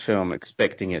into this film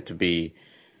expecting it to be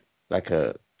like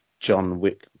a John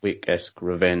Wick-esque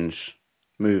revenge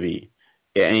movie,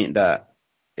 it ain't that.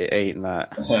 It ain't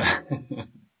that.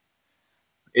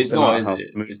 It's not,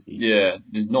 is it? Yeah,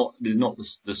 there's not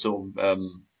the sort of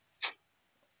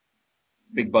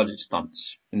big budget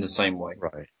stunts in the same way.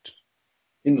 Right.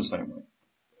 In the same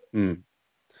way.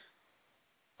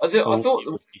 I thought.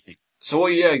 What do you think? So,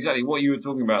 yeah, exactly. What you were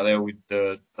talking about there with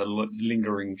the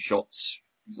lingering shots,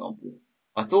 for example.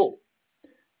 I thought,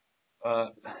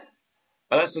 but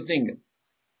that's the thing.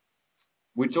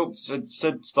 We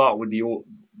said start with the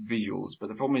visuals, but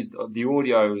the problem is the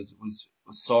audio was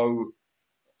so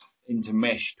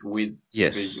intermeshed with the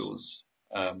visuals.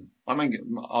 I mean,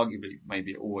 arguably,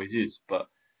 maybe it always is, but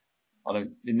I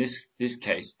don't. In this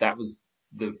case, that was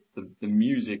the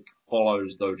music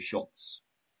follows those shots.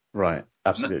 Right.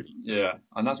 Absolutely.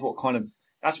 And that's what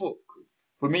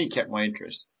for me kept my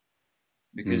interest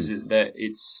because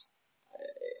it's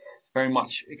very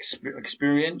much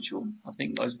experiential. I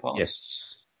think those parts.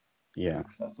 Yes. Yeah.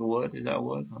 That's a word. Is that a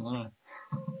word? I don't know.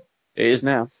 It is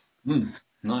now.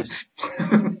 Nice.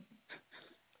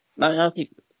 No, I think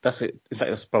that's it. In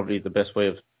fact, that's probably the best way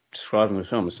of describing the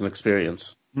film. It's an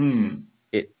experience.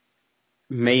 It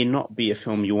may not be a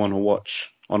film you want to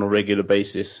watch on a regular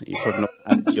basis. You probably not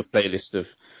add to your playlist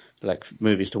of like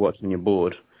movies to watch when you're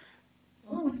bored.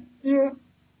 Oh, yeah.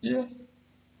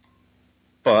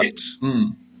 But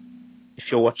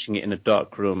if you're watching it in a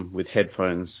dark room with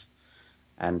headphones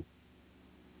and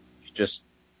you've just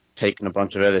taken a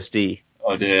bunch of LSD,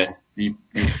 oh dear, you're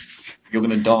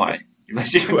gonna die. You're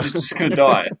just gonna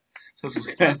die. That's what's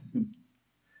gonna happen.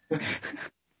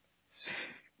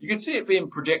 You can see it being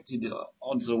projected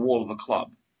onto the wall of a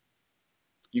club.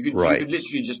 You could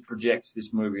literally just project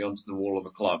this movie onto the wall of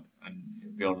a club and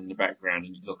it'd be on in the background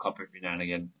and you look up every now and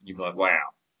again and you'd be like,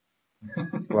 wow.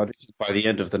 Well, I think by the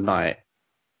end of the night,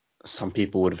 some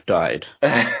people would have died.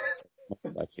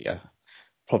 Like, yeah,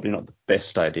 probably not the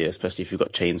best idea, especially if you've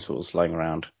got chainsaws lying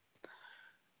around.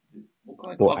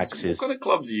 Or axes. What kind of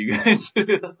clubs are you going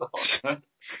to? That's hard,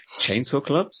 chainsaw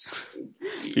clubs?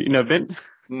 You never been?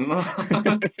 No.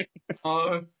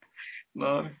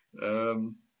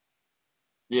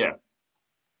 Yeah.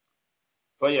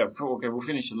 But yeah, okay, we'll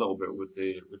finish a little bit with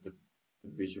the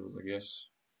visuals, I guess.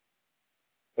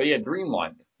 But yeah,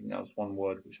 dreamlike. I think that was one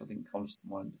word which I think comes to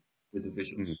mind with the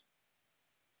visuals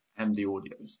and the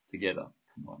audios together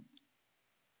combined.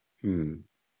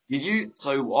 Did you?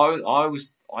 So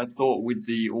I thought with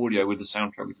the audio, with the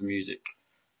soundtrack, with the music,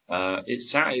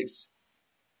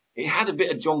 it had a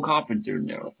bit of John Carpenter in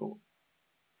there, I thought,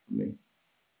 for me.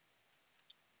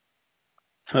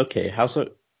 Okay, how so?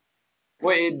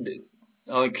 Well,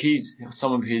 like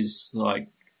some of his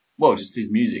just his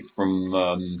music from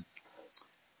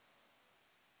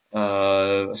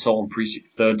Assault on Precinct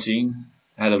 13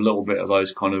 had a little bit of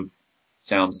those kind of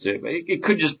sounds to it. But it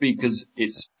could just be because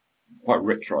it's quite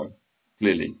retro,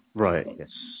 clearly. Right,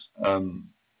 yes.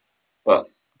 But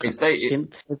if they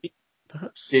synth heavy,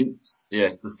 perhaps? synths,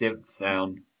 yes, the synth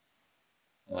sound.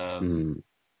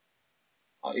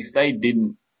 If they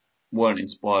weren't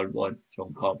inspired by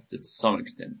John Carpenter to some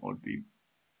extent, I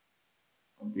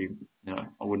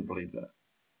wouldn't believe that.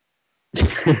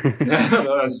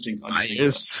 I just think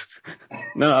so.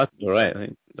 No, you're right. I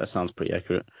think that sounds pretty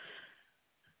accurate.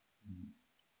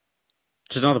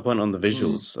 Just another point on the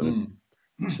visuals.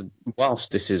 So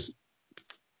whilst this is,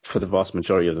 for the vast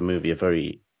majority of the movie, a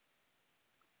very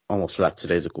almost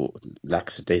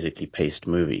lackadaisically paced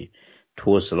movie,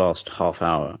 towards the last half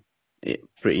hour, it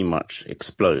pretty much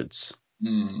explodes.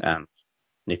 And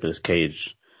Nicolas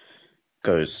Cage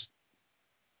goes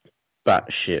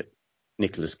batshit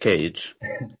Nicolas Cage.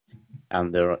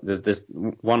 And there's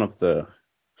one of the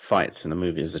fights in the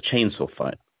movie is a chainsaw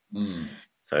fight.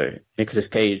 So Nicolas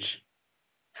Cage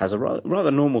has a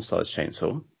rather normal sized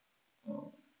chainsaw.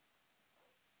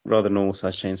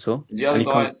 Is the other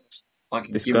guy like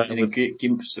in a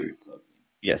gimp suit?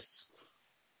 Yes.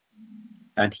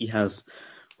 And he has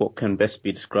what can best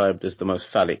be described as the most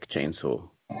phallic chainsaw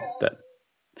that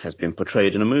has been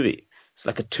portrayed in a movie. It's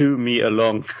like a 2-meter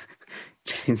long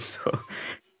chainsaw.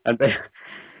 And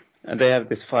they have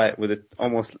this fight with it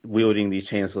almost wielding these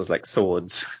chainsaws like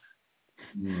swords.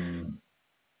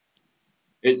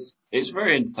 It's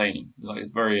very entertaining.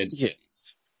 It's very entertaining.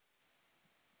 Yes.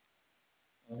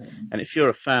 And if you're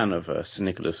a fan of Sir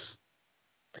Nicholas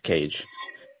Cage,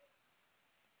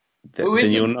 then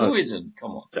you'll know. Who isn't?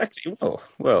 Come on. Exactly.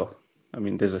 Well. I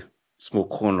mean, there's a small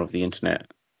corner of the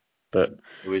internet, but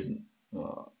who isn't?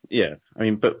 Yeah. I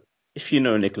mean, but if you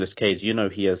know Nicolas Cage, you know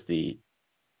he has the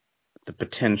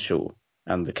potential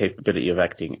and the capability of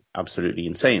acting absolutely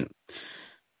insane.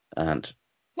 And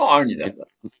not only that, I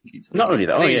think he's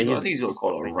got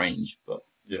quite a lot of range, but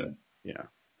yeah.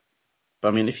 But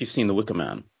I mean, if you've seen The Wicker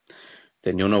Man,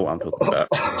 then you'll know what I'm talking about.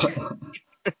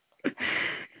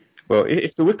 Well,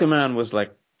 if The Wicker Man was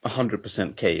like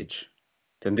 100% Cage,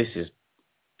 then this is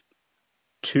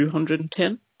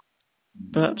 210,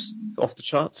 perhaps, off the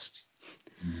charts.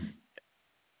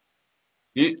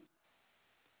 He's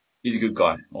a good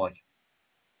guy.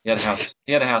 He had a house.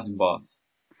 He had a house in Bath.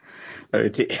 Oh,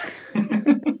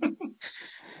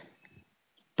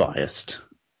 biased.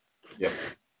 Yep,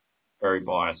 very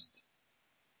biased.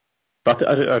 But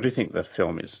I do think the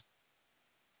film is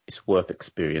worth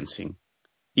experiencing,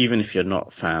 even if you're not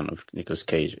a fan of Nicolas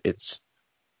Cage. It's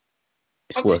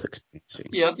worth experiencing.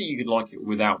 Yeah, I think you could like it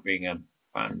without being a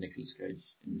fan of Nicolas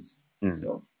Cage in this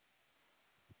film.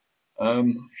 A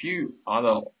few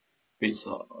other bits.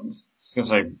 I was going to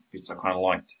say bits I kind of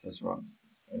liked. That's right.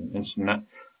 Mention that.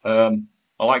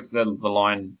 I liked the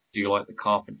line, "Do you like the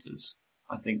Carpenters?"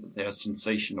 I think that they're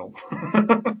sensational.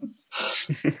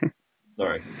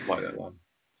 Sorry, it's like that line.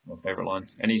 My favourite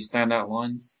lines. Any standout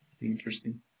lines? I think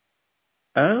interesting.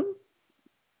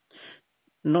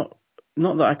 Not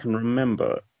that I can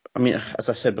remember. I mean, as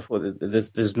I said before,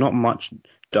 there's not much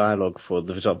dialogue for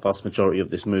the vast majority of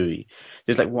this movie.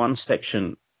 There's like one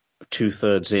section,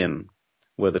 2/3 in,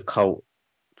 where the cult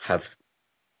have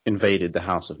invaded the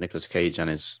house of Nicolas Cage and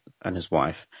his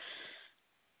wife.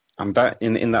 And that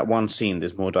in that one scene,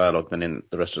 there's more dialogue than in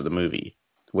the rest of the movie,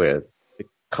 where the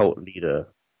cult leader,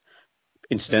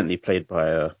 incidentally played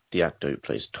by the actor who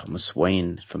plays Thomas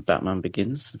Wayne from Batman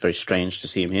Begins. Very strange to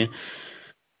see him here,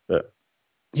 but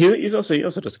he also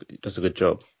does a good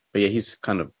job. But yeah, he's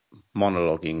kind of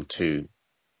monologuing to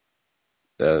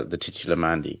the titular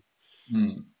Mandy.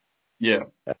 Yeah.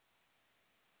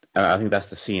 I think that's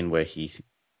the scene where he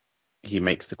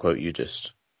makes the quote you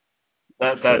just.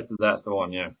 That's the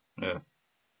one, yeah. And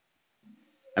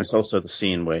it's also the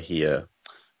scene where he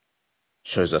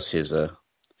shows us his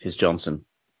Johnson.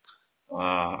 You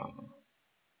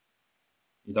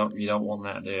don't want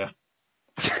that, do you?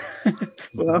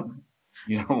 Well,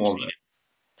 you don't want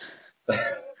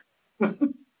that.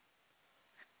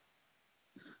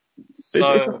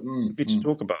 To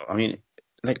talk about, I mean,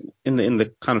 like in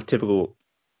the kind of typical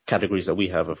categories that we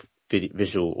have of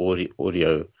visual,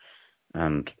 audio,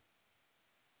 and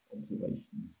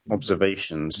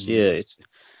observations. Yeah, it's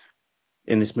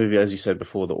in this movie, as you said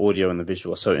before, the audio and the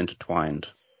visual are so intertwined.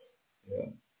 Yeah.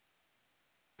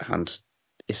 And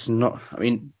it's not. I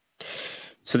mean,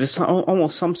 So this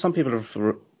almost some people have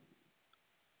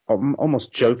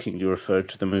almost jokingly referred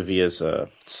to the movie as a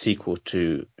sequel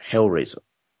to Hellraiser.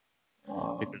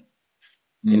 Because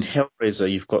in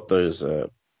Hellraiser you've got those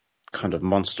kind of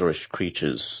monsterish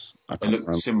creatures. I They can't look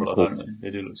remember. similar, don't they?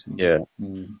 They do look similar. Yeah.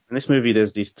 In this movie,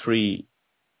 there's these three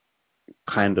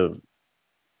kind of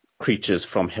creatures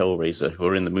from Hellraiser who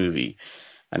are in the movie,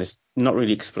 and it's not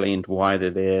really explained why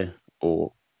they're there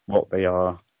or what they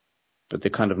are, but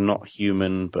they're kind of not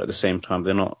human, but at the same time,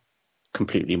 they're not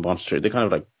completely monstrous. They're kind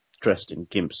of like dressed in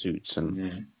gimp suits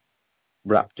and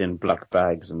wrapped in black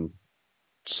bags and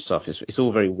stuff. It's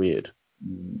all very weird.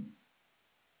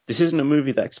 This isn't a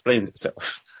movie that explains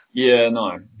itself. Yeah,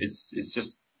 no, it's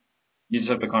just you just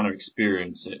have to kind of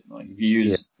experience it. Like if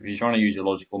you're trying to use your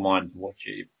logical mind to watch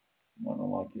it, you might not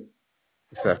like it.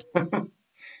 Exactly.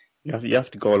 You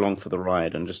have to go along for the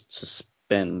ride and just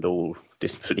suspend all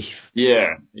disbelief.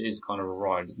 Yeah, it is kind of a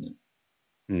ride, isn't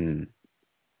it?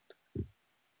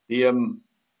 The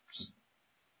just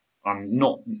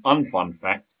not unfun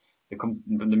fact,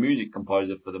 the music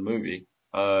composer for the movie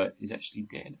is actually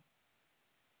dead.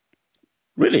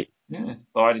 Really? Yeah,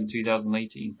 died in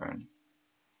 2018 apparently.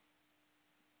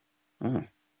 Oh.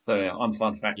 So yeah,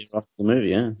 unfun fact. After the movie,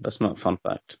 yeah, that's not a fun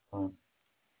fact. So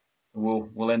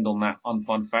we'll end on that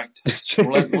unfun fact.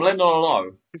 We'll end on a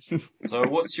low. So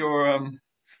what's your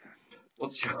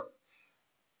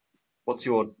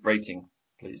rating,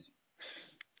 please?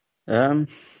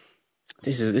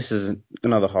 This is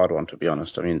another hard one, to be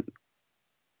honest. I mean,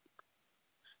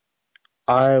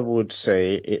 I would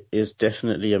say it is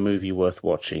definitely a movie worth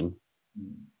watching.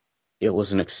 It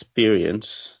was an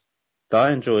experience that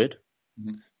I enjoyed,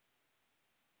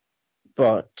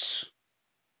 but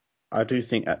I do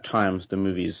think at times the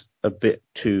movie's a bit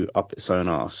too up its own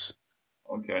arse.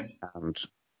 Okay. And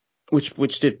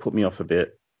which did put me off a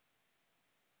bit.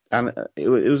 And it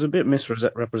was a bit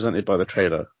misrepresented by the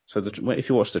trailer. So if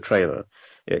you watch the trailer,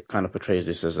 it kind of portrays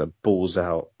this as a balls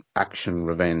out action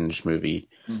revenge movie.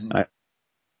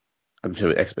 I'm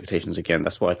to expectations again.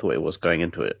 That's what I thought it was going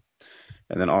into it.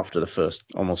 And then after the first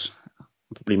almost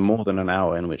probably more than an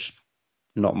hour in which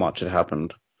not much had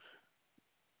happened,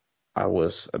 I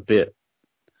was a bit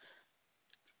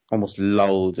almost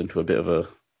lulled into a bit of a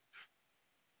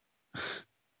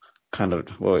kind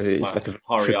of, well, it's like a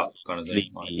hurry up kind of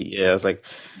thing. Yeah, I was like,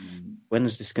 when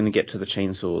is this going to get to the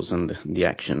chainsaws and the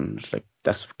action? It's like,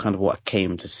 that's kind of what I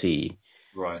came to see.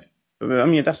 Right. But, I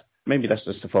mean, maybe that's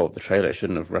just the fault of the trailer. It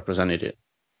shouldn't have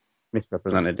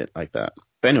misrepresented it like that.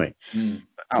 But anyway,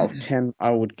 out of 10, I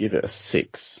would give it a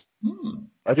 6.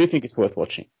 I do think it's worth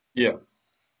watching. Yeah.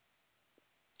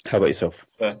 How about yourself?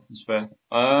 It's fair.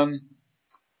 I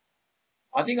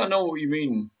think I know what you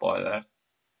mean by that.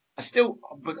 I still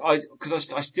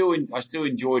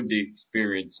enjoyed the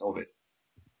experience of it.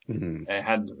 It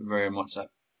had very much that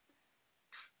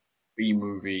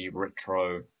B-movie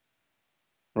retro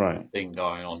thing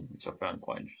going on, which I found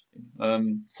quite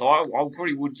interesting. So I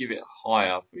probably would give it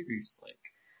higher, maybe like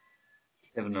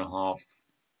 7.5.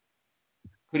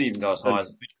 Could even go as high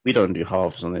as. We don't do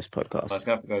halves on this podcast. I was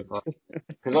going to have to go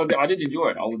because I did enjoy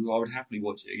it. I would happily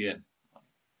watch it again.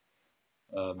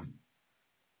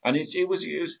 And it was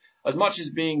as much as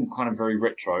being kind of very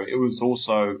retro, it was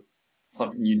also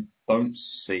something you don't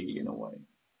see in a way.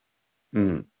 It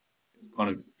was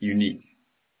kind of unique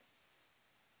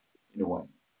in a way,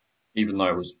 even though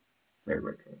it was very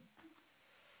retro.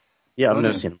 Yeah, I've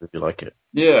never seen a movie like it.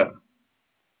 Yeah.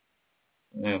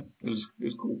 Yeah, it was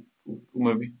cool. Cool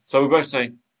movie. So we both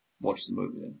say watch the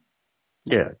movie then.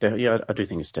 Yeah, I do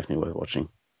think it's definitely worth watching.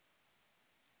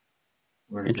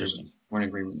 We're in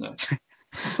agreement there.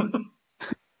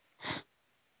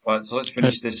 Right, so let's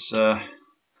finish this.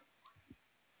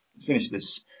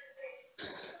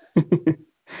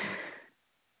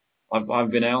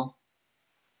 I've been Al.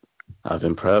 I've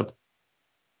been Proud.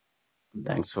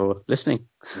 Thanks for listening.